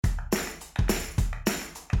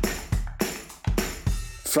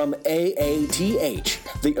From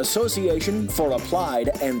AATH, the Association for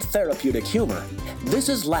Applied and Therapeutic Humor, this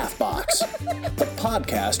is Laughbox, the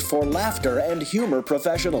podcast for laughter and humor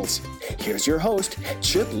professionals. Here's your host,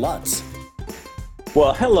 Chip Lutz.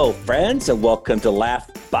 Well, hello, friends, and welcome to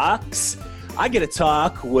Laughbox. I get to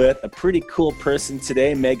talk with a pretty cool person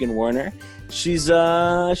today, Megan Werner. We're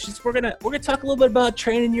gonna talk a little bit about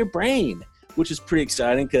training your brain, which is pretty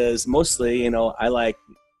exciting because mostly, I like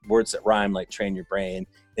words that rhyme, like train your brain,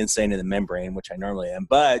 insane in the membrane, which I normally am.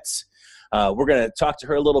 But we're going to talk to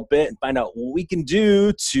her a little bit and find out what we can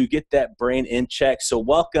do to get that brain in check. So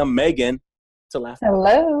welcome, Megan, to Laugh.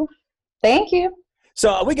 Hello. Thank you.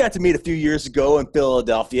 So we got to meet a few years ago in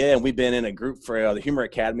Philadelphia, and we've been in a group for the Humor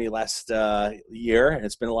Academy last year, and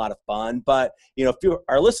it's been a lot of fun. But, if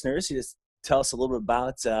our listeners, you just tell us a little bit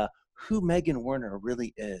about who Megan Werner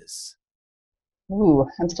really is. Ooh,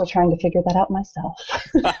 I'm still trying to figure that out myself.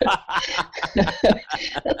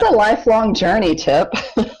 That's a lifelong journey, Chip.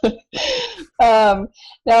 I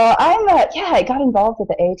got involved with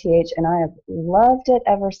the AATH, and I have loved it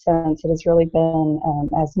ever since. It has really been,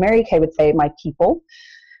 as Mary Kay would say, my people.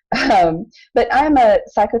 But I'm a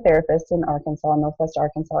psychotherapist in Arkansas, Northwest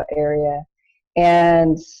Arkansas area,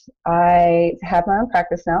 and I have my own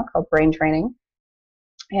practice now called Brain Training.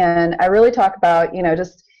 And I really talk about,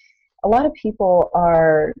 just a lot of people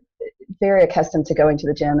are very accustomed to going to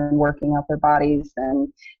the gym and working out their bodies,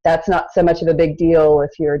 and that's not so much of a big deal if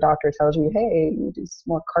your doctor tells you, hey, you do some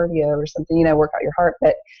more cardio or something, work out your heart.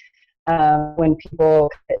 But when people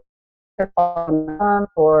are falling off,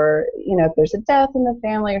 or if there's a death in the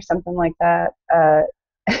family or something like that,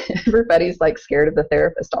 everybody's like scared of the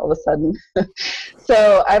therapist all of a sudden.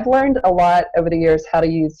 So I've learned a lot over the years how to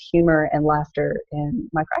use humor and laughter in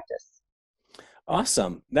my practice.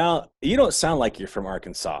 Awesome. Now, you don't sound like you're from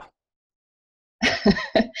Arkansas.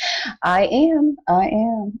 I am.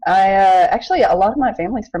 Actually, a lot of my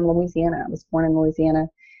family's from Louisiana. I was born in Louisiana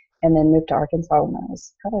and then moved to Arkansas when I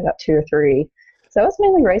was probably about 2 or 3. So I was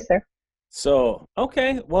mainly raised there. So,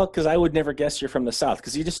 okay. Well, because I would never guess you're from the South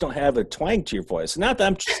because you just don't have a twang to your voice. Not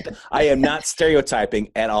that I am not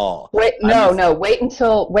stereotyping at all. Wait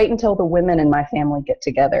until the women in my family get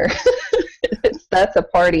together. That's a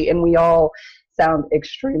party, and we all sound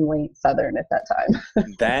extremely Southern at that time.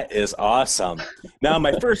 That is awesome. Now,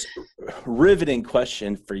 my first riveting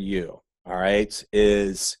question for you, all right,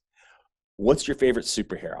 is what's your favorite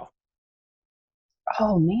superhero?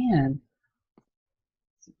 Oh, man.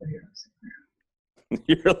 Superhero.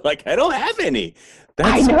 You're like, I don't have any.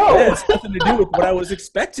 I know. That has nothing to do with what I was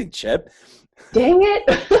expecting, Chip. Dang it.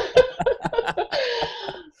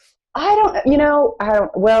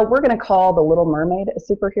 Well, we're going to call The Little Mermaid a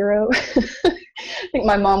superhero. I think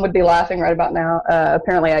my mom would be laughing right about now.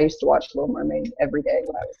 Apparently I used to watch Little Mermaid every day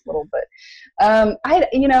when I was little, but I'm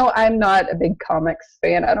not a big comics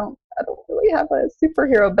fan. I don't really have a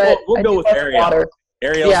superhero, but we'll go with Ariel. Water.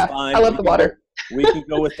 Ariel's fine. I love the water. We can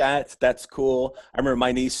go with that. That's cool. I remember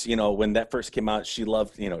my niece, when that first came out, she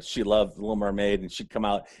loved Little Mermaid, and she'd come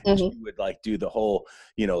out and she would like do the whole,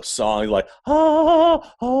 song like, oh,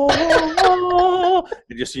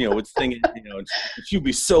 and just, would sing it, and she'd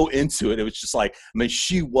be so into it. It was just like,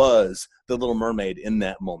 she was the Little Mermaid in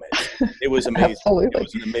that moment. It was amazing. Absolutely. It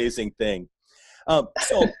was an amazing thing.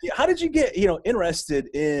 So how did you get, interested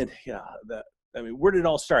in, where did it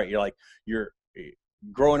all start? You're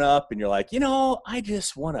growing up and you're like, I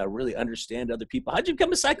just want to really understand other people. How'd you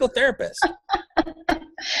become a psychotherapist?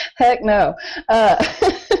 Heck no.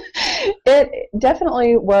 It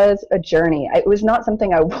definitely was a journey. It was not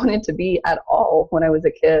something I wanted to be at all when I was a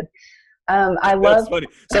kid. That's funny.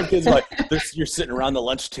 Some kids are like, you're sitting around the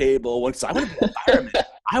lunch table. One says, I want to be a fireman.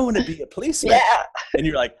 I want to be a policeman. Yeah. And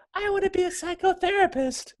you're like, I want to be a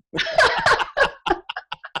psychotherapist.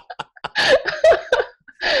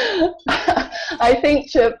 I think,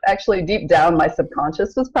 Chip, actually deep down my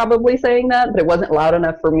subconscious was probably saying that, but it wasn't loud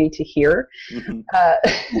enough for me to hear. Mm-hmm.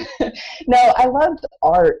 No, I loved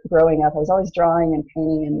art growing up. I was always drawing and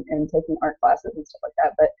painting and taking art classes and stuff like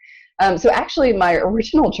that. But so actually my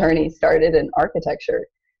original journey started in architecture.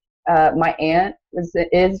 My aunt is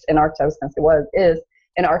an architect. Is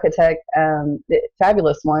an architect,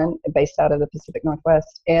 fabulous one, based out of the Pacific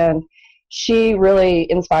Northwest. And she really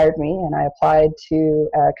inspired me, and I applied to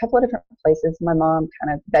a couple of different places. My mom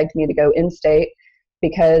kind of begged me to go in-state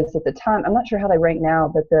because at the time, I'm not sure how they rank now,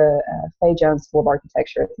 but the Fay Jones School of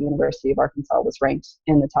Architecture at the University of Arkansas was ranked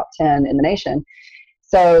in the top 10 in the nation.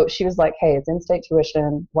 So she was like, hey, it's in-state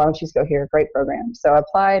tuition. Why don't you just go here? Great program. So I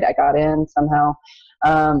applied. I got in somehow.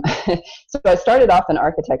 So I started off in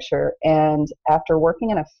architecture, and after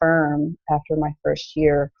working in a firm after my first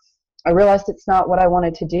year, I realized it's not what I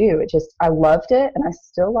wanted to do. I loved it and I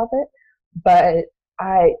still love it, but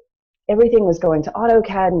everything was going to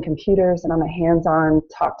AutoCAD and computers, and I'm a hands-on,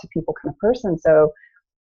 talk to people kind of person. So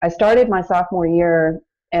I started my sophomore year,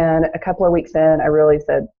 and a couple of weeks in, I really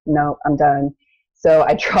said, no, I'm done. So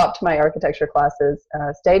I dropped my architecture classes,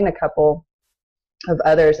 stayed in a couple of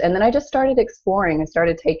others, and then I just started exploring. I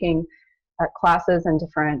started taking classes in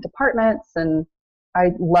different departments, and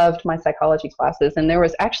I loved my psychology classes. And there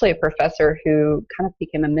was actually a professor who kind of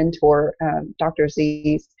became a mentor, Dr.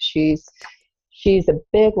 Z. She's a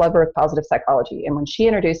big lover of positive psychology, and when she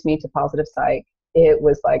introduced me to positive psych, it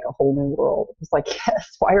was like a whole new world. It was like,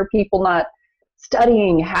 yes, why are people not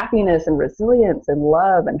studying happiness and resilience and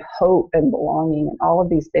love and hope and belonging and all of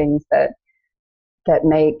these things that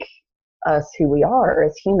make us who we are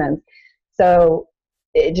as humans? So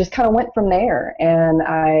it just kind of went from there, and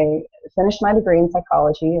I finished my degree in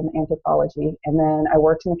psychology and anthropology, and then I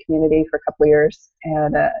worked in the community for a couple of years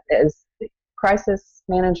and as crisis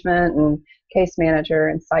management and case manager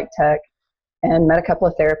and psych tech, and met a couple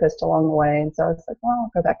of therapists along the way. And so I was like, well,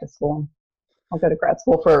 I'll go back to school. I'll go to grad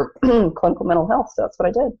school for clinical mental health. So that's what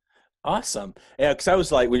I did. Awesome. Yeah, because I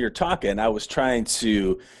was like, when you're talking, I was trying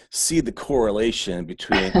to see the correlation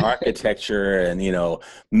between architecture and,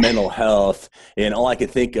 mental health. And all I could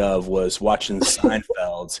think of was watching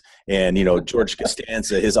Seinfeld, and, George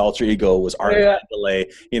Costanza, his alter ego was Art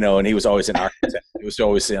Vandelay, and he was always an architect. It was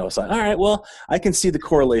always, I was like, all right, well, I can see the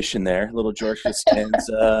correlation there. Little George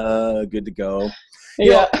Costanza, good to go.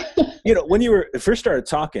 Yeah. When you first started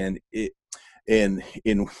talking, in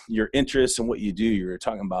your interests and what you do, you were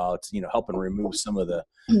talking about, helping remove some of the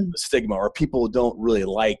stigma, or people don't really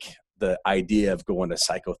like the idea of going to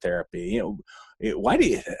psychotherapy. Why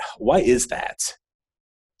is that?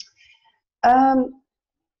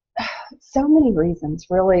 So many reasons,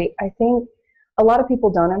 really. I think a lot of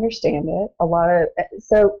people don't understand it.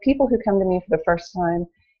 So people who come to me for the first time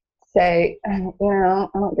say, I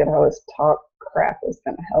don't get how this talk crap is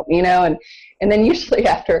going to help, and then usually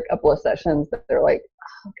after a couple of sessions, they're like,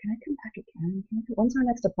 oh, can I come back again? When's our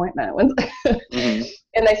next appointment? Mm-hmm.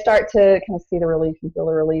 And they start to kind of see the relief and feel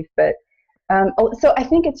the relief. But so I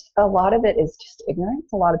think a lot of it is just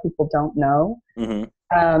ignorance. A lot of people don't know.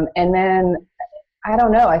 Mm-hmm. And then, I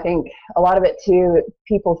don't know, I think a lot of it too,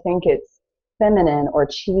 people think it's feminine or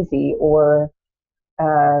cheesy, or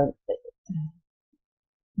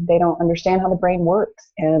they don't understand how the brain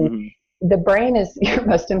works. And mm-hmm. The brain is your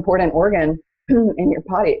most important organ in your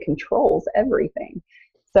body. It controls everything.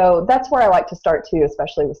 So that's where I like to start too,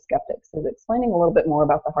 especially with skeptics, is explaining a little bit more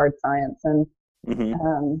about the hard science and, mm-hmm.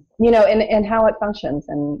 And how it functions,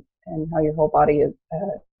 and how your whole body is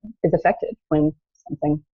affected when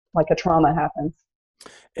something like a trauma happens.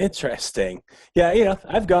 Interesting. Yeah,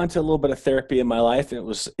 I've gone to a little bit of therapy in my life, and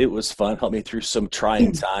it was fun. Helped me through some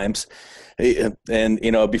trying times. And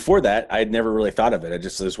before that, I'd never really thought of it. It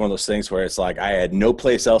was one of those things where it's like I had no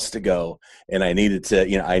place else to go, and I needed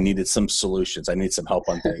to, I needed some solutions. I needed some help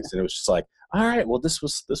on things, and it was just like, all right, well, this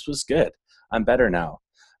was good. I'm better now.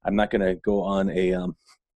 I'm not going to go on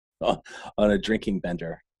a drinking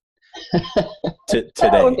bender. Today.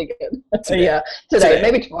 That would be good. Today,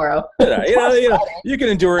 maybe tomorrow. You can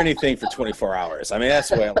endure anything for 24 hours. I mean, that's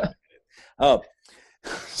the way I look at it.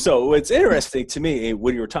 So what's interesting to me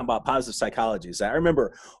when you were talking about positive psychology is I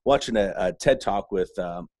remember watching a TED Talk with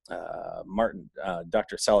Martin,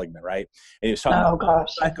 Dr. Seligman, right? And he was talking about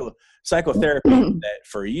psychotherapy that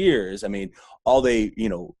for years, I mean, all they,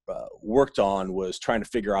 worked on was trying to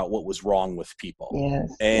figure out what was wrong with people.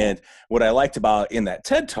 Yes. And what I liked about in that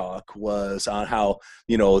TED Talk was on how,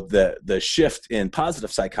 the shift in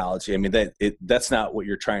positive psychology, I mean, that's not what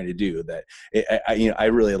you're trying to do. That I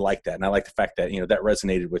really like that. And I like the fact that, that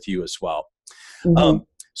resonated with you as well. Mm-hmm.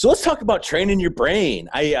 So let's talk about training your brain.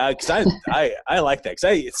 I like that,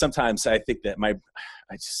 because sometimes I think that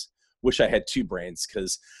I just wish I had two brains,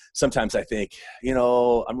 because sometimes I think,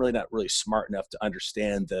 I'm really not really smart enough to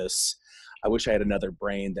understand this. I wish I had another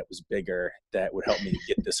brain that was bigger that would help me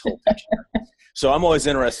get this whole picture. So I'm always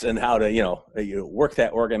interested in how to, work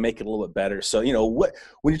that organ, make it a little bit better. So,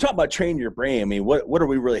 when you talk about training your brain, I mean, what are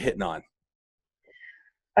we really hitting on?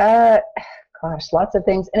 Gosh, lots of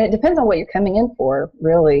things. And it depends on what you're coming in for,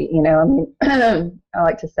 really. I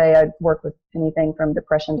like to say I work with anything from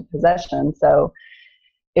depression to possession. So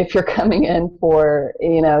if you're coming in for,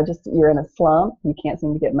 just you're in a slump, you can't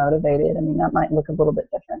seem to get motivated, I mean, that might look a little bit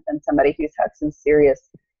different than somebody who's had some serious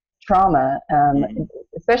trauma,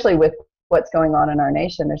 especially with what's going on in our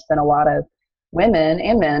nation. There's been a lot of women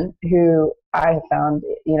and men who I have found,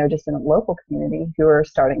 just in a local community, who are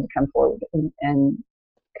starting to come forward and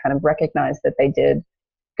kind of recognize that they did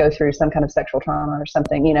go through some kind of sexual trauma or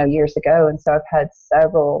something, years ago. And so I've had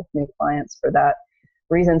several new clients for that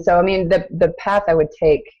reason. So, I mean, the path I would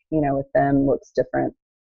take, with them looks different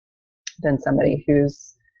than somebody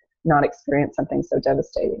who's not experienced something so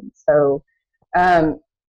devastating. So, gosh,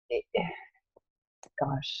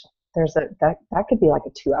 that could be like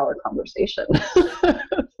a 2-hour conversation.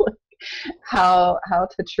 how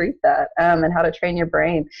to treat that, and how to train your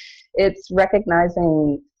brain. It's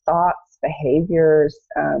recognizing thoughts, behaviors.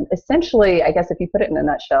 Essentially, I guess if you put it in a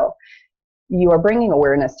nutshell, you are bringing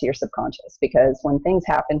awareness to your subconscious, because when things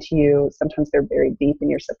happen to you, sometimes they're very deep in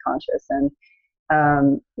your subconscious. And,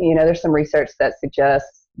 there's some research that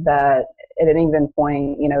suggests that at any given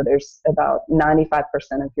point, there's about 95%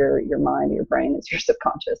 of your mind, your brain is your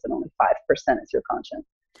subconscious, and only 5% is your conscious.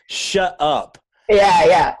 Shut up.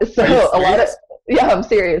 Yeah. So I'm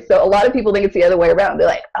serious. So a lot of people think it's the other way around. They're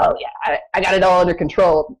like, oh yeah, I got it all under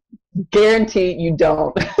control. Guarantee you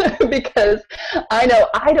don't, because I know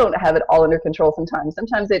I don't have it all under control sometimes.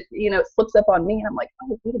 Sometimes it, it slips up on me, and I'm like,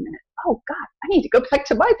 oh, wait a minute. Oh God, I need to go back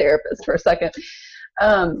to my therapist for a second.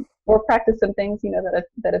 Or practice some things, that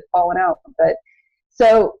have fallen out. But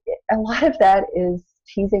so a lot of that is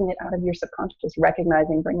teasing it out of your subconscious,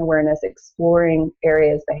 recognizing, bring awareness, exploring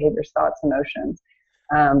areas, behaviors, thoughts, emotions,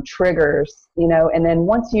 triggers, and then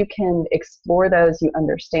once you can explore those, you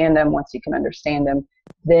understand them. Once you can understand them,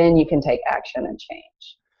 then you can take action and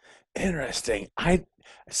change. Interesting. I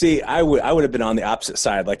would have been on the opposite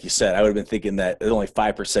side. Like you said, I would have been thinking that only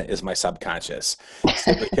 5% is my subconscious,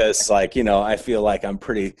 because I feel like I'm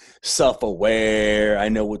pretty self-aware. I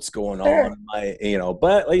know what's going on.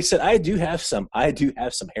 But like you said, I do have some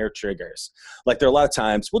hair triggers. Like there are a lot of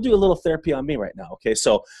times, we'll do a little therapy on me right now. Okay.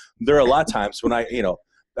 So there are a lot of times when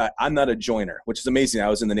I'm not a joiner, which is amazing. I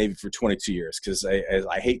was in the Navy for 22 years because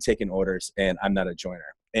I hate taking orders, and I'm not a joiner.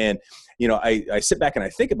 And, I sit back and I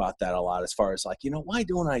think about that a lot, as far as like, why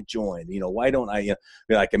don't I join? Why don't I,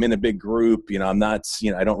 like I'm in a big group, I'm not,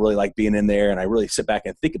 I don't really like being in there. And I really sit back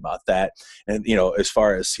and think about that. And, as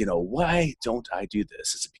far as, why don't I do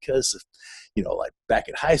this? Is it because of, like back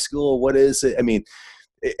in high school, what is it? I mean,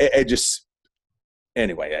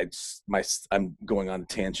 anyway, I'm going on a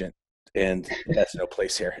tangent, and that's no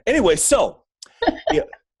place here. Anyway, so what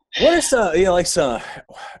are some,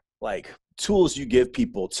 like tools you give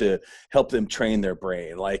people to help them train their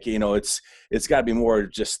brain? Like, it's got to be more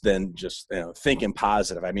just than just thinking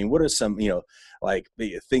positive. I mean, what are some like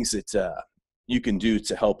the things that you can do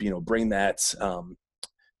to help bring that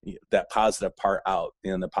that positive part out,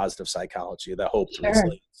 the positive psychology, the hope, Sure.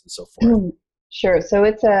 resilience, and so forth? Sure. So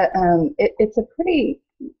it's a pretty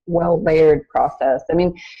well layered process. I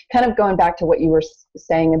mean, kind of going back to what you were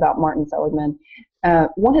saying about Martin Seligman.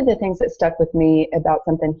 One of the things that stuck with me about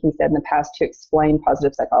something he said in the past to explain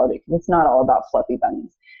positive psychology, because it's not all about fluffy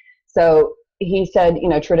bunnies. So he said,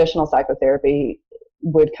 traditional psychotherapy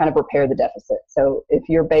would kind of repair the deficit. So if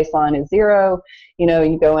your baseline is 0,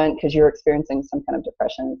 you go in because you're experiencing some kind of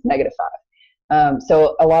depression, it's -5.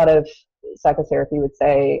 So a lot of psychotherapy would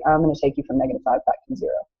say, I'm going to take you from -5 back to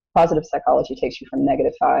 0. Positive psychology takes you from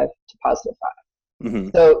 -5 to +5. Mm-hmm.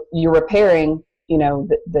 So you're repairing,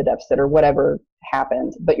 the deficit or whatever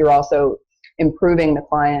happened, but you're also improving the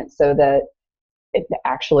client so that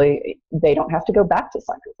they don't have to go back to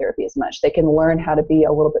psychotherapy as much. They can learn how to be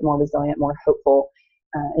a little bit more resilient, more hopeful,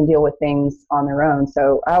 and deal with things on their own.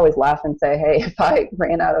 So I always laugh and say, hey, if I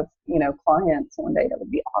ran out of, clients one day, that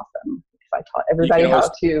would be awesome. If I taught everybody how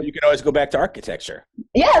to. You can always go back to architecture.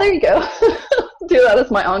 Yeah, there you go. Do that as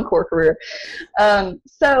my encore career.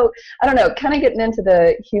 So I don't know, kind of getting into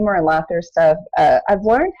the humor and laughter stuff. I've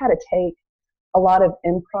learned how to take a lot of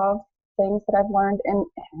improv things that I've learned, and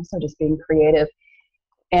also just being creative,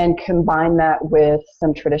 and combine that with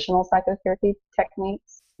some traditional psychotherapy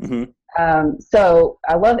techniques. Mm-hmm. So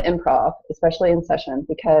I love improv, especially in session,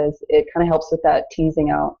 because it kind of helps with that teasing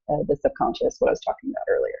out the subconscious, what I was talking about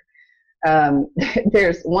earlier.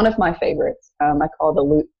 There's one of my favorites. I call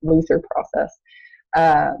the Luther process.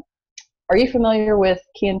 Are you familiar with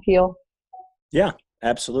Key and Peele? Yeah,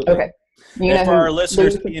 absolutely. Okay. And for our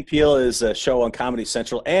listeners, Key and Peele is a show on Comedy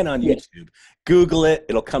Central and on YouTube. Google it.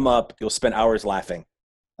 It'll come up. You'll spend hours laughing.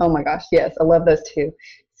 Oh my gosh. Yes. I love those too.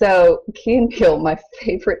 So Key and Peele, my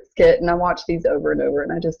favorite skit, and I watch these over and over,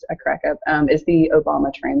 and I crack up, is the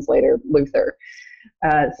Obama translator, Luther.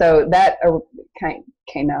 So that kind of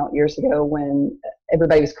came out years ago when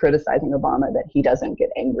everybody was criticizing Obama that he doesn't get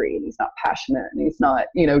angry and he's not passionate and he's not,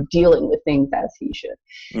 dealing with things as he should.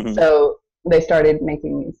 Mm-hmm. So they started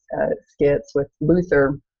making these skits with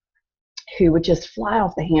Luther, who would just fly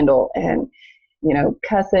off the handle and,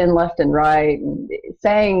 cussing left and right and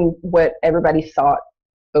saying what everybody thought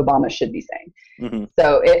Obama should be saying. Mm-hmm.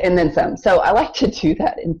 So, and then some. So I like to do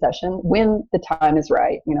that in session when the time is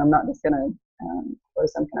right. I'm not just going to throw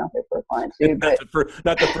something out there for a client too.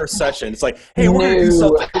 Not the first session. It's like, hey, we're going to do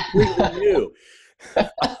something completely new.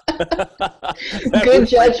 Good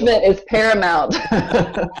judgment is paramount.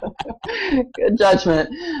 Good judgment.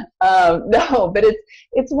 No, but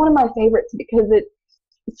it's one of my favorites because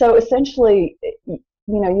so essentially,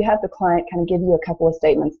 you have the client kind of give you a couple of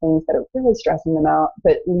statements, things that are really stressing them out,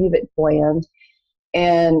 but leave it bland.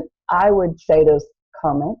 And I would say those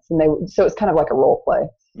comments, so it's kind of like a role play.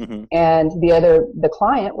 Mm-hmm. And the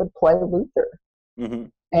client would play Luther. Mm-hmm.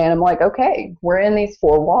 And I'm like, okay, we're in these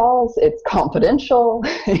four walls. It's confidential.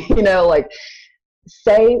 Like,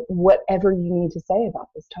 say whatever you need to say about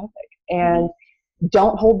this topic, and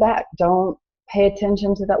don't hold back. Don't pay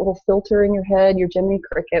attention to that little filter in your head, your Jiminy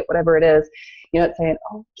Cricket, whatever it is. It's saying,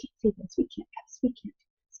 oh, we can't see this, we can't do this, we can't do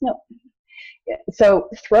this. No. Yeah. So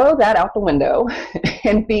throw that out the window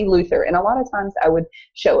and be Luther. And a lot of times I would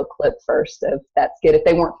show a clip first of that skit if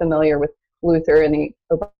they weren't familiar with Luther and the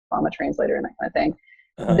Obama translator and that kind of thing.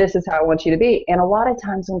 Uh-huh. This is how I want you to be. And a lot of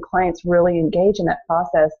times when clients really engage in that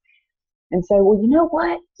process and say, well, you know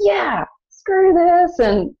what? Yeah, screw this.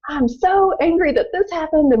 And I'm so angry that this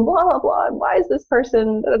happened and blah, blah, blah. And why is this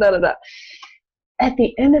person, da, da, da, da. At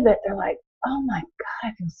the end of it, they're like, oh my God,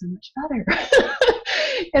 I feel so much better.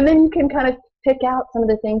 And then you can kind of pick out some of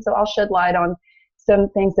the things. So I'll shed light on some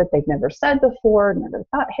things that they've never said before, never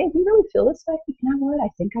thought, hey, do you really feel this way? You know what? I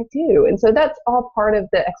think I do. And so that's all part of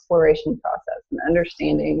the exploration process and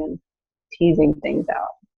understanding and teasing things out.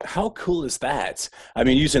 How cool is that? I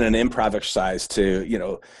mean, using an improv exercise to,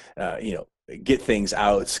 get things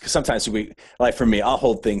out. Because sometimes for me, I'll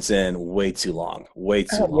hold things in way too long.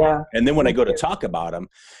 Yeah. And then when I go to talk about them,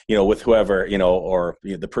 with whoever, or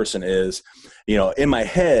the person is, in my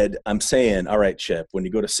head, I'm saying, all right, Chip, when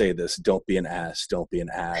you go to say this, don't be an ass, don't be an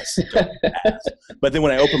ass, don't be an ass. But then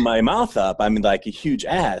when I open my mouth up, I'm like a huge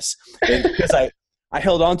ass because I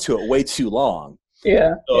held on to it way too long.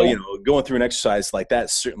 Yeah. So, going through an exercise like that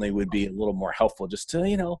certainly would be a little more helpful just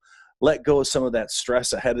to, let go of some of that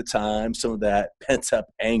stress ahead of time, some of that pent up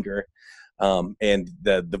anger, and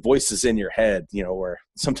the voices in your head, where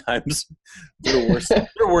sometimes they're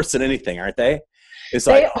worse than anything, aren't they? It's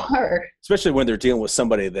they like, are. Especially when they're dealing with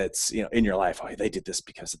somebody that's, in your life. Oh, they did this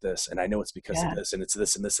because of this. And I know it's because of this, and it's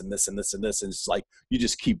this and this and this and this and this. And it's like, you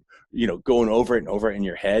just keep, going over it and over it in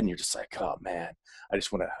your head. And you're just like, oh man, I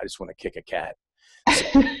just want to kick a cat.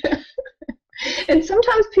 So, and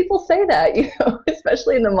sometimes people say that,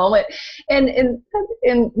 especially in the moment. And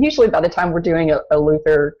usually by the time we're doing a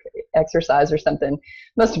Luther exercise or something,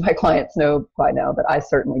 most of my clients know by now that I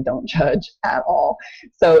certainly don't judge at all.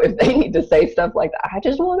 So if they need to say stuff like, I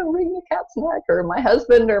just want to wring the cat's neck, or my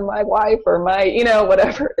husband or my wife or my,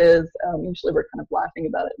 whatever it is, usually we're kind of laughing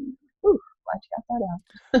about it. And, ooh, glad you got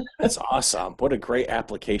that out. That's awesome. What a great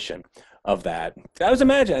application of that. I was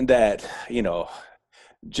imagining that,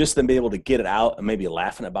 just them being able to get it out and maybe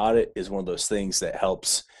laughing about it is one of those things that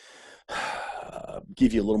helps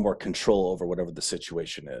give you a little more control over whatever the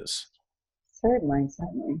situation is. Certainly.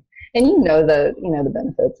 And the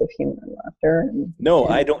benefits of humor and laughter. No,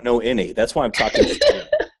 I don't know any. That's why I'm talking to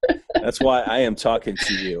you. That's why I am talking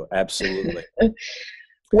to you. Absolutely.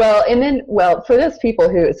 Well, for those people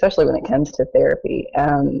who, especially when it comes to therapy,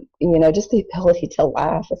 just the ability to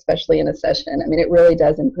laugh, especially in a session, I mean, it really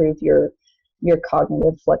does improve your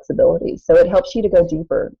cognitive flexibility. So it helps you to go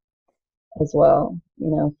deeper as well,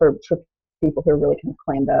 for people who are really kind of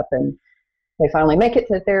clammed up and they finally make it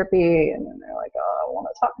to therapy and then they're like, oh, I want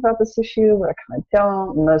to talk about this issue, but I kind of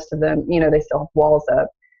don't. And most of them, they still have walls up.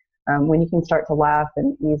 When you can start to laugh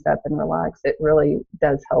and ease up and relax, it really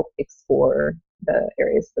does help explore the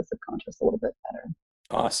areas of the subconscious a little bit better.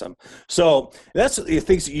 Awesome. So that's the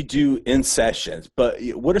things that you do in sessions, but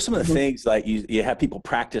what are some of the things like you have people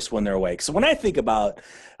practice when they're awake? So when I think about,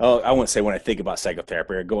 I won't say when I think about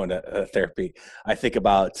psychotherapy or going to therapy, I think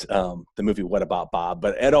about the movie What About Bob,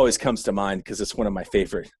 but it always comes to mind because it's one of my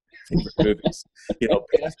favorite movies.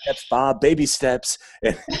 Baby steps, Bob, baby steps.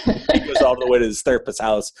 And he goes all the way to his therapist's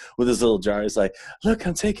house with his little jar. He's like, look,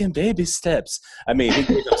 I'm taking baby steps. I mean, he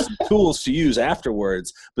gave him some tools to use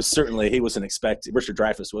afterwards, but certainly Richard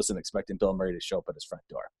Dreyfuss wasn't expecting Bill Murray to show up at his front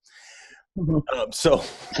door. So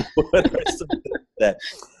what are some that,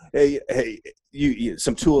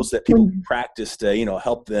 some tools that people can practice to,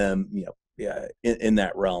 help them, in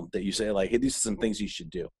that realm that you say, like, hey, these are some things you should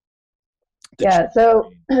do. Yeah.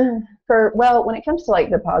 So when it comes to like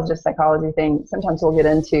the positive psychology thing, sometimes we'll get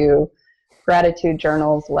into gratitude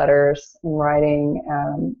journals, letters, and writing.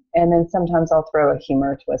 And then sometimes I'll throw a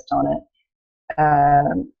humor twist on it.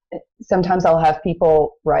 um, sometimes I'll have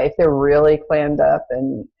people, right, if they're really clammed up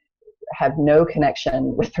and have no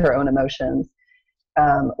connection with their own emotions,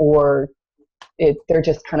 or they're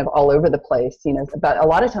just kind of all over the place, but a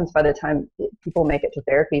lot of times by the time people make it to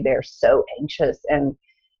therapy, they're so anxious and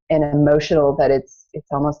emotional that it's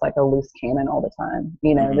almost like a loose cannon all the time.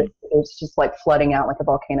 That it's just like flooding out like a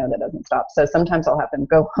volcano that doesn't stop. So sometimes I'll have them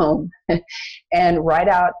go home and write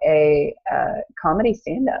out a comedy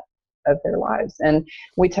stand-up of their lives. And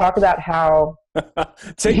we talk about how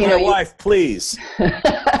take my wife, please.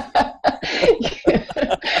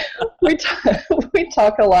 we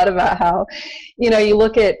talk a lot about how, you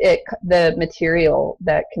look at the material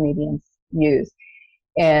that comedians use,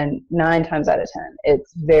 and 9 times out of 10,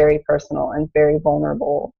 it's very personal and very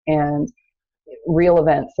vulnerable and real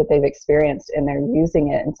events that they've experienced, and they're using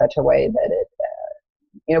it in such a way that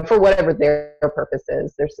it, for whatever their purpose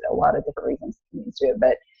is. There's a lot of different reasons comedians do it,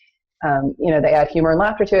 but they add humor and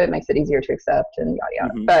laughter to it. It makes it easier to accept and yada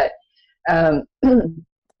yada. But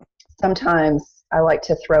sometimes I like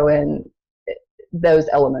to throw in those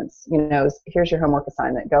elements. Here's your homework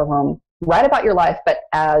assignment. Go home, write about your life, but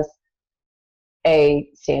as a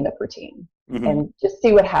stand-up routine, and just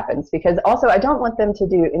see what happens. Because also, I don't want them to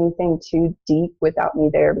do anything too deep without me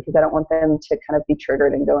there, because I don't want them to kind of be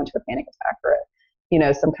triggered and go into a panic attack or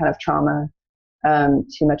some kind of trauma,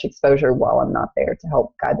 too much exposure while I'm not there to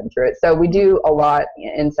help guide them through it. So we do a lot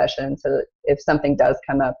in session, so that if something does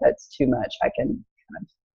come up that's too much, I can kind of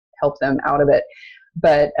help them out of it.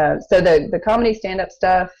 But so the comedy stand-up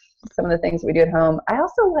stuff, some of the things that we do at home. I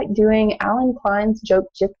also like doing Alan Klein's Joke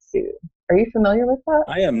Jitsu. Are you familiar with that?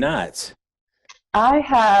 I am not. I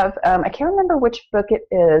have, I can't remember which book it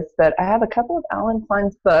is, but I have a couple of Alan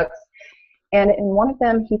Klein's books, and in one of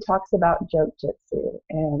them he talks about joke jitsu,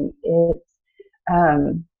 and it's,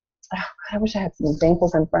 I wish I had some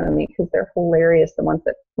examples in front of me because they're hilarious, the ones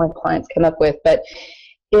that my clients come up with, but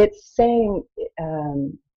it's saying,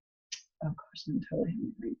 oh gosh, I'm totally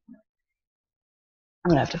having a brain fart. I'm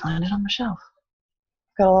going to have to find it on my shelf.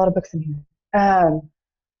 I've got a lot of books in here.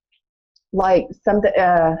 Like something,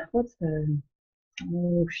 what's the,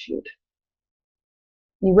 oh shoot.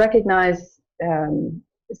 You recognize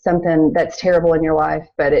something that's terrible in your life,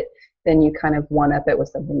 but then you kind of one-up it with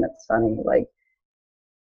something that's funny. Like,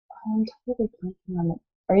 oh, I'm totally blanking on it.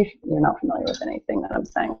 You're not familiar with anything that I'm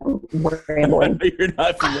saying? I'm rambling. You're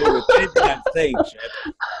not familiar with anything I'm saying, Chip.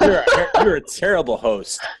 You're a terrible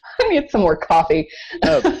host. I need some more coffee.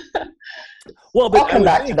 Well, but I'll come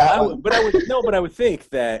back to that one. But I would think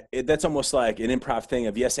that that's almost like an improv thing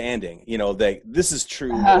of yes-anding. That this is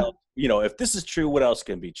true. If this is true, what else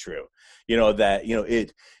can be true?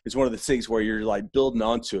 It is one of the things where you're like building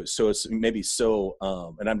onto it. So it's maybe so,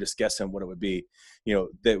 and I'm just guessing what it would be.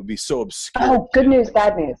 That would be so obscure. Oh, good news,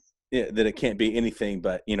 bad news. Yeah, that it can't be anything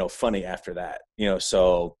but funny after that.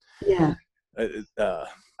 So yeah.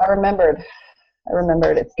 I remembered.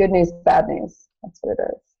 It's good news, bad news. That's what it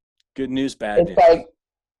is. Good news, bad news. It's like,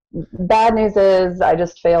 bad news is I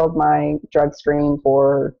just failed my drug screen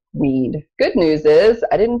for weed. Good news is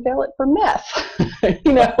I didn't fail it for meth.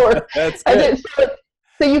 Or that's I good.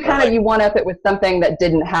 So you kind of, you one-up it with something that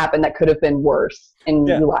didn't happen that could have been worse, and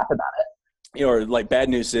you laugh about it. Or like, bad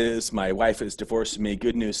news is my wife is divorcing me.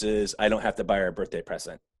 Good news is I don't have to buy her a birthday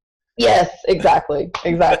present. Yes, exactly.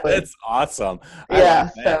 That's awesome. Yeah.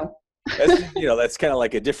 So that's kind of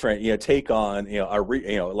like a different take on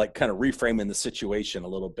like kind of reframing the situation a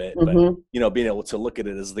little bit, but being able to look at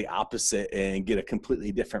it as the opposite and get a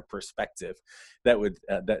completely different perspective, that would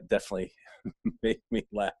that definitely make me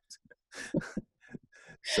laugh.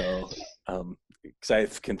 So because I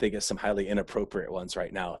can think of some highly inappropriate ones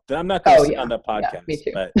right now that I'm not going to say on the podcast,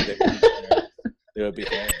 but they would be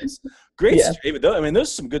hilarious. Great. Yeah. I mean, those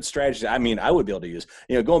are some good strategies. I mean, I would be able to use,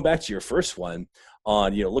 going back to your first one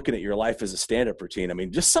on, looking at your life as a stand-up routine. I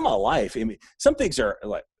mean, just some of life. I mean, some things are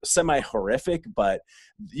like semi-horrific, but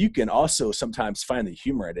you can also sometimes find the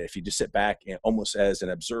humor in it if you just sit back and almost as an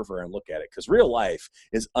observer and look at it, because real life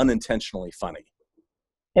is unintentionally funny.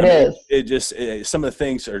 It just, some of the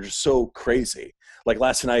things are just so crazy. Like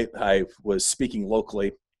last night I was speaking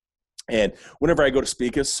locally, and whenever I go to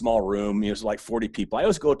speak, it's a small room, it's like 40 people. I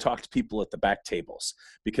always go talk to people at the back tables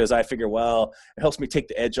because I figure, well, it helps me take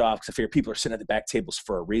the edge off, because I figure people are sitting at the back tables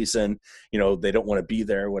for a reason. They don't want to be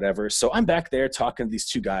there or whatever. So I'm back there talking to these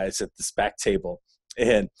two guys at this back table,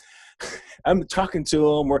 and I'm talking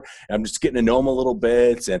to them, I'm just getting to know them a little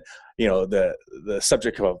bit. And, the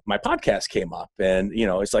subject of my podcast came up, and,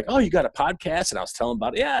 it's like, oh, you got a podcast? And I was telling them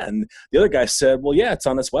about it. Yeah. And the other guy said, well, yeah, it's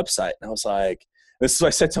on this website. And I was like, this is what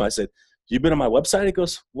I said to him. I said, you've been on my website? He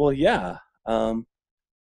goes, well, yeah.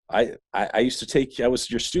 I used to take, I was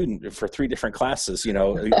your student for 3 different classes, you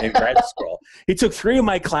know, in grad school. He took 3 of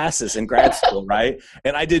my classes in grad school, right?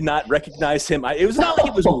 And I did not recognize him. It was not like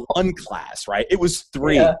it was one class, right? It was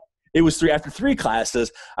 3. Yeah. It was 3 after 3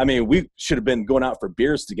 classes. I mean, we should have been going out for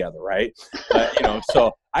beers together, right? You know,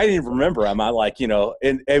 so I didn't even remember him. I like, you know,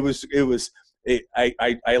 and I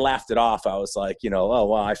laughed it off. I was like, you know, oh,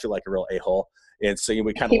 well, I feel like a real a-hole. And so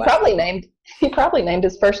we kind of he probably named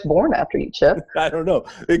his firstborn after you, Chip. I don't know.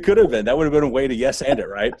 It could have been. That would have been a way to yes and it,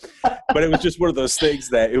 right? But it was just one of those things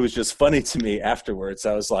that it was just funny to me afterwards.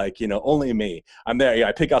 I was like, you know, only me. I'm there. Yeah,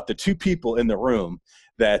 I pick out the 2 people in the room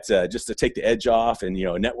that just to take the edge off and, you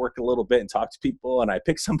know, network a little bit and talk to people. And I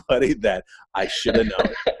pick somebody that I should have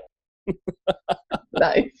known.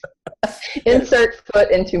 Nice. Insert foot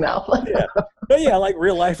into mouth. Yeah. But yeah, like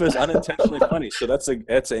real life is unintentionally funny. So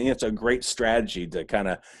it's a great strategy to kind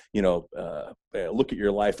of, you know, look at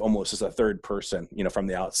your life almost as a third person, you know, from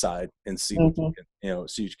the outside and see what you can, you know,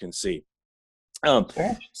 see what you can see.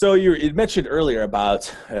 Sure. So you mentioned earlier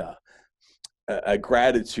about a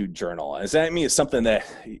gratitude journal. Does that mean it's something that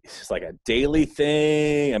it's like a daily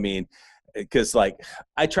thing? I mean, because like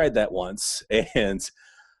I tried that once and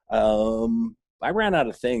I ran out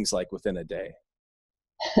of things like within a day.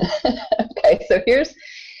 Okay, so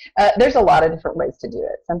there's a lot of different ways to do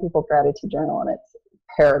it. Some people gratitude journal and it's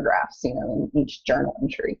paragraphs, you know, in each journal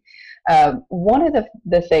entry. One of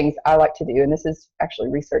the things I like to do, and this is actually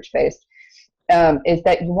research-based, is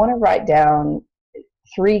that you want to write down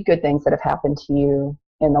 3 good things that have happened to you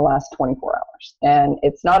in the last 24 hours. And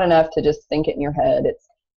it's not enough to just think it in your head.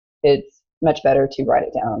 It's much better to write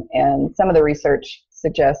it down. And some of the research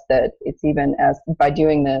suggests that it's even by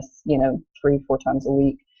doing this, you know, 3-4 times a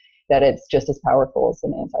week, that it's just as powerful as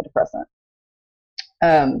an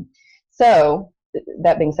antidepressant. So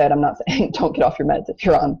that being said, I'm not saying don't get off your meds if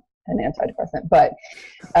you're on an antidepressant, but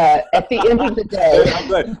at the end of the day,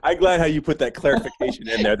 I'm glad how you put that clarification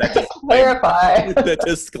in there. That clarify the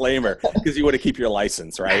disclaimer, because you want to keep your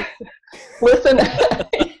license, right? Listen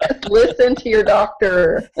to your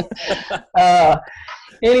doctor.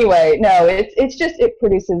 Anyway, no, it's just, it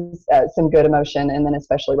produces some good emotion, and then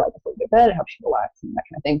especially right before you go to bed, it helps you relax and that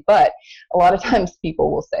kind of thing. But a lot of times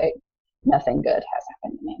people will say, nothing good has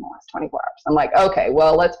happened to me in the last 24 hours. I'm like, okay,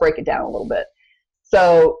 well, let's break it down a little bit.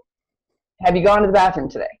 So, have you gone to the bathroom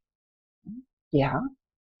today? Yeah.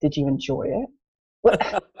 Did you enjoy it? What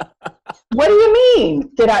do you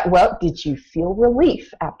mean? Did you feel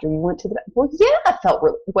relief after you went to the bathroom? Well, yeah, I felt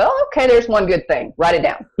well, okay, there's one good thing. Write it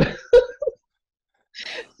down.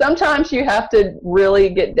 Sometimes you have to really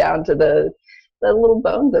get down to the little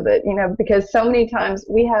bones of it, you know, because so many times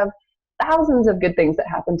we have thousands of good things that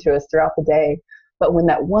happen to us throughout the day, but when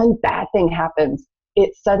that one bad thing happens,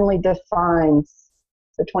 it suddenly defines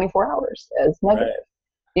the 24 hours as negative, right.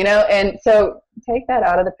 You know, and so take that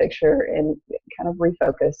out of the picture and kind of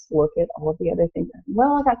refocus, look at all of the other things.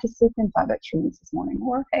 Well, I got to sleep in 5 extra minutes this morning,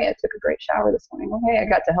 or hey, I took a great shower this morning, or hey, I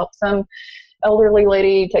got to help some elderly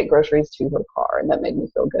lady take groceries to her car, and that made me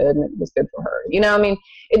feel good, and it was good for her. You know, I mean,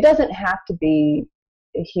 it doesn't have to be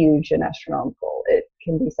huge and astronomical. It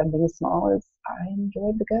can be something as small as I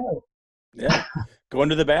enjoyed the go. Yeah, going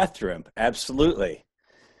to the bathroom, absolutely.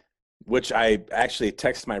 Which I actually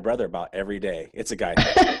text my brother about every day. It's a guy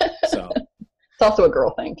thing, so. It's also a girl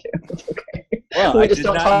thing too. It's okay. Well, I did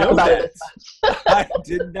not know that. I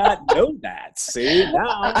did not know that. See,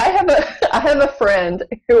 now I have a friend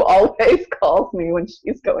who always calls me when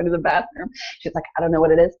she's going to the bathroom. She's like, I don't know what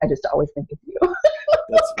it is. I just always think of you.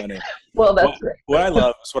 That's funny. Well, that's great. What I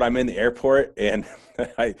love is when I'm in the airport and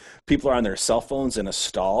people are on their cell phones in a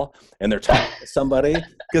stall and they're talking to somebody,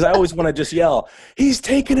 because I always want to just yell, "He's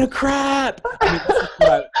taking a crap!"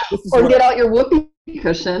 Or get out your whoopee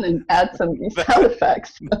cushion and add some sound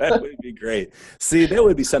effects. That would be great. See, that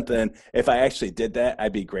would be something, if I actually did that,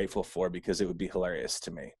 I'd be grateful for, because it would be hilarious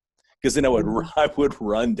to me. Because then I would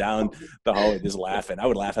run down the hallway just laughing. I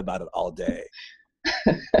would laugh about it all day.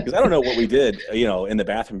 Because I don't know what we did, you know, in the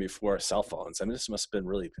bathroom before cell phones. I mean, this must have been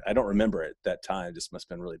really, I don't remember it that time. It just must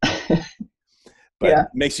have been really cool. But yeah. It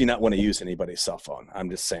makes you not want to use anybody's cell phone. I'm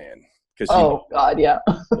just saying. God, yeah.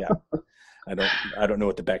 Yeah. I don't know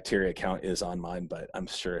what the bacteria count is on mine, but I'm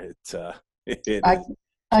sure I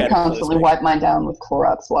constantly wipe mine down with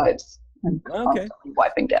Clorox wipes. Okay.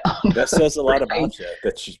 Wiping down. That says a lot about you,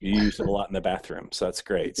 that you use it a lot in the bathroom. So that's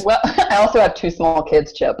great. Well, I also have 2 small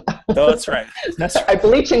kids, Chip. Oh, that's right. That's right. I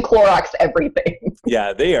bleach and Clorox everything.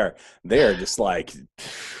 Yeah, they are just like,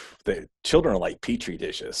 the children are like Petri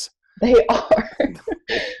dishes. They are.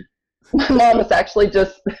 My mom was actually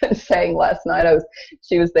just saying last night,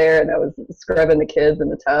 she was there and I was scrubbing the kids in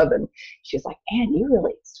the tub, and she's like, "Ann, you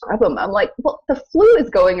really scrub them." I'm like, well, the flu is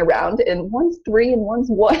going around and one's 3 and one's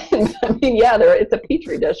 1. I mean, yeah, it's a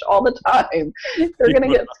petri dish all the time. They're going to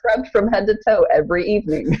get scrubbed from head to toe every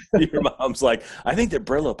evening. Your mom's like, I think the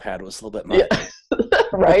Brillo pad was a little bit much. Yeah.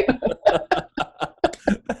 Right.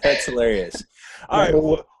 That's hilarious. All right.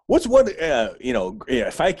 Well, what's one,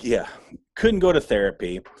 if I couldn't go to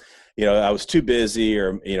therapy, I was too busy,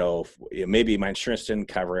 or, maybe my insurance didn't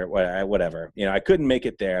cover it, whatever, I couldn't make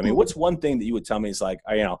it there. I mean, what's one thing that you would tell me is like,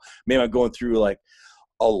 maybe I'm going through like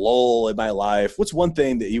a lull in my life. What's one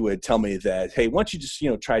thing that you would tell me that, hey, why don't you just,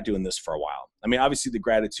 try doing this for a while? I mean, obviously the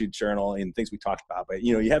gratitude journal and things we talked about, but,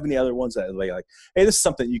 you have any other ones that like, hey, this is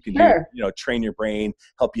something you can do, train your brain,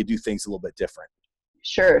 help you do things a little bit different?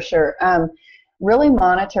 Sure. Really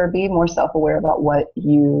monitor, be more self-aware about what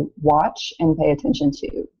you watch and pay attention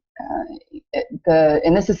to.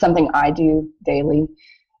 And this is something I do daily,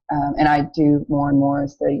 and I do more and more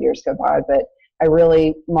as the years go by, but I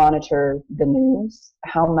really monitor the news,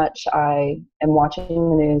 how much I am watching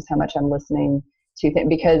the news, how much I'm listening to things,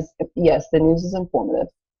 because yes, the news is informative,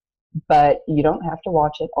 but you don't have to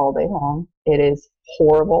watch it all day long. It is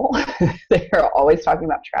horrible. They're always talking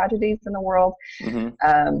about tragedies in the world.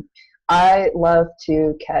 Mm-hmm. I love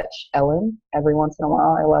to catch Ellen every once in a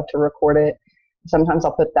while. I love to record it. Sometimes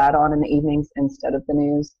I'll put that on in the evenings instead of the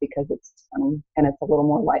news because it's funny and it's a little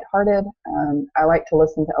more lighthearted. I like to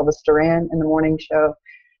listen to Elvis Duran in the morning show.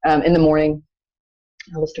 Elvis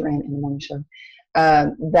Duran in the morning show.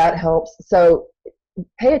 That helps. So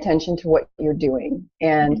pay attention to what you're doing.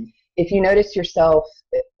 And if you notice yourself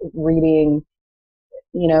reading,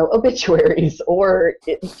 obituaries or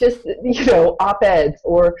just, op-eds,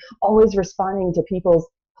 or always responding to people's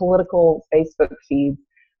political Facebook feeds,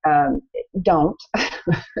 don't.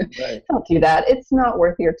 Right. Don't do that. It's not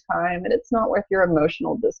worth your time, and it's not worth your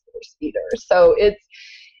emotional discourse either. So it's,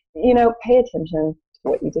 pay attention to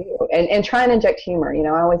what you do, and try and inject humor.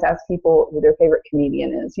 I always ask people who their favorite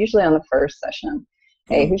comedian is, usually on the first session.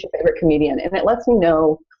 Hey, who's your favorite comedian? And it lets me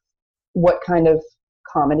know what kind of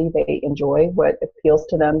comedy they enjoy, what appeals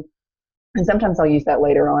to them. And sometimes I'll use that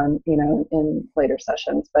later on, in later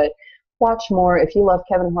sessions. But watch more. If you love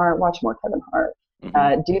Kevin Hart, watch more Kevin Hart.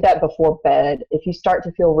 Do that before bed. If you start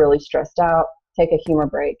to feel really stressed out, take a humor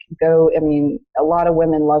break. A lot of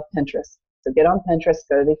women love Pinterest. So get on Pinterest,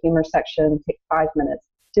 go to the humor section, take 5 minutes.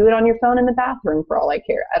 Do it on your phone in the bathroom for all I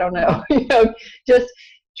care. I don't know. Just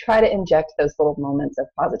try to inject those little moments of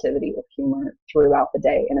positivity with humor throughout the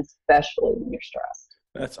day, and especially when you're stressed.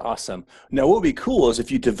 That's awesome. Now, what would be cool is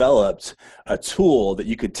if you developed a tool that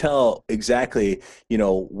you could tell exactly,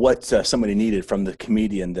 what somebody needed from the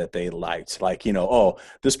comedian that they liked. Like, oh,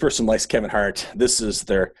 this person likes Kevin Hart. This is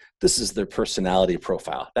their personality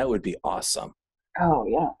profile. That would be awesome. Oh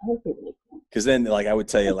yeah, that would be really cool. Because then, like, I would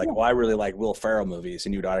tell you, like, well, I really like Will Ferrell movies,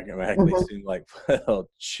 and you'd automatically assume, like, well,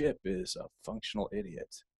 Chip is a functional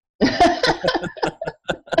idiot.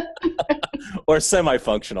 Or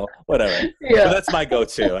semi-functional, whatever. Yeah. But that's my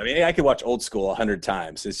go-to. I mean, I could watch Old School 100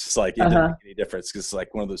 times. It's just like, it doesn't make any difference, because it's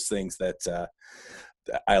like one of those things that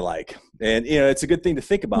I like. And, it's a good thing to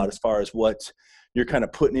think about as far as what you're kind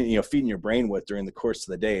of putting in, feeding your brain with during the course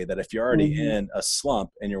of the day, that if you're already in a slump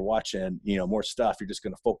and you're watching, more stuff, you're just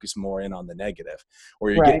going to focus more in on the negative,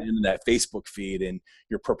 or you're getting into that Facebook feed and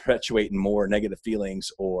you're perpetuating more negative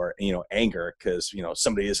feelings or, anger because,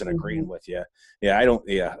 somebody isn't agreeing with you. Yeah.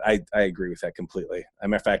 I agree with that completely. As a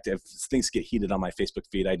matter of fact, if things get heated on my Facebook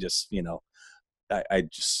feed, I just, I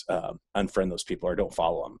just unfriend those people or don't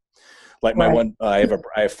follow them. Like my one, I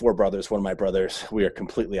have 4 brothers. One of my brothers, we are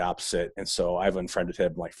completely opposite, and so I've unfriended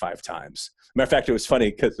him like 5 times. Matter of fact, it was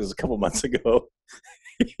funny because it was a couple months ago.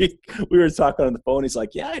 We were talking on the phone. He's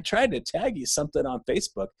like, "Yeah, I tried to tag you something on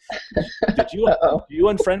Facebook. Did you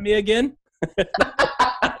unfriend me again?"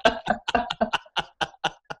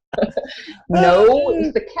 No, it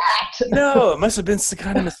was the cat. No, it must have been some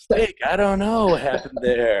kind of mistake. I don't know what happened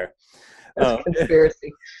there. Conspiracy.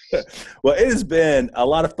 Well, it has been a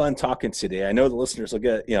lot of fun talking today. I know the listeners will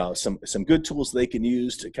get some good tools they can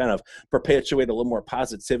use to kind of perpetuate a little more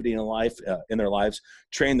positivity in their lives,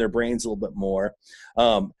 train their brains a little bit more.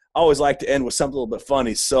 I always like to end with something a little bit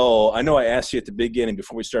funny. So I know I asked you at the beginning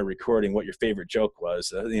before we started recording what your favorite joke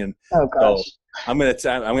was. Oh gosh. So I'm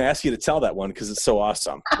gonna ask you to tell that one because it's so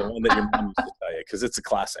awesome. The one that your mom used to tell you, because it's a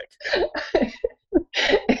classic.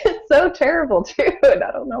 It's so terrible too, and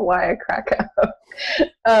I don't know why I crack up.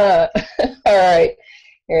 All right,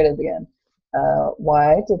 here it is again.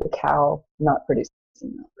 Why did the cow not produce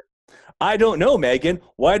milk? I don't know, Megan.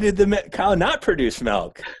 Why did the cow not produce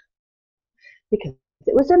milk? because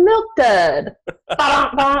it was a milk dud.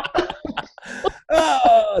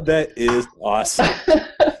 Oh, that is awesome.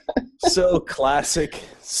 So classic,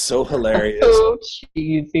 so hilarious. So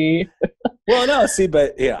cheesy. Well, no, see,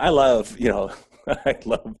 but yeah, I love, I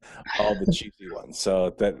love all the cheesy ones.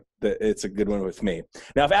 So that it's a good one with me.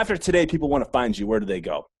 Now, if after today people want to find you, where do they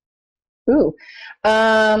go? Ooh,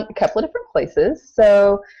 a couple of different places.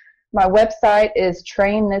 So my website is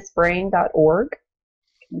trainthisbrain.org.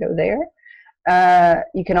 You can go there.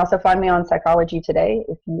 You can also find me on Psychology Today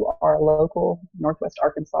if you are local, Northwest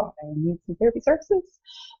Arkansas, and need some therapy services.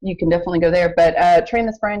 You can definitely go there. But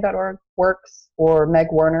trainthisbrain.org works, or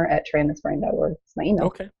Meg Werner at trainthisbrain.org. It's my email.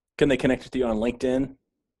 Okay. Can they connect with you on LinkedIn?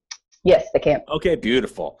 Yes, they can. Okay,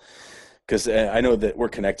 beautiful. Because I know that we're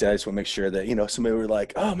connected. I just want to make sure that somebody were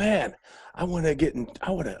like, oh man, I want to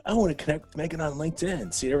connect with Megan on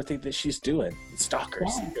LinkedIn, see everything that she's doing.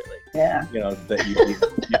 Stalkers, secretly. Yeah. That you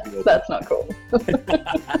That's not cool.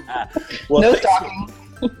 Well, no stalking.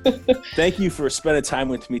 Thank you for spending time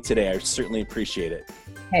with me today. I certainly appreciate it.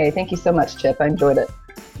 Hey, thank you so much, Chip. I enjoyed it.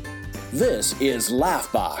 This is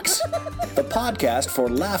Laughbox, the podcast for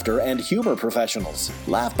laughter and humor professionals.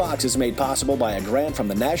 Laughbox is made possible by a grant from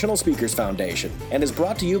the National Speakers Foundation and is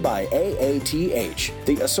brought to you by AATH,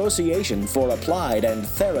 the Association for Applied and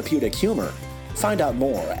Therapeutic Humor. Find out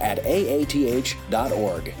more at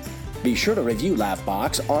aath.org. Be sure to review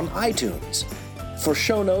Laughbox on iTunes. For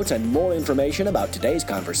show notes and more information about today's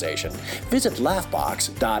conversation, visit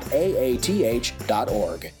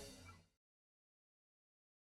laughbox.aath.org.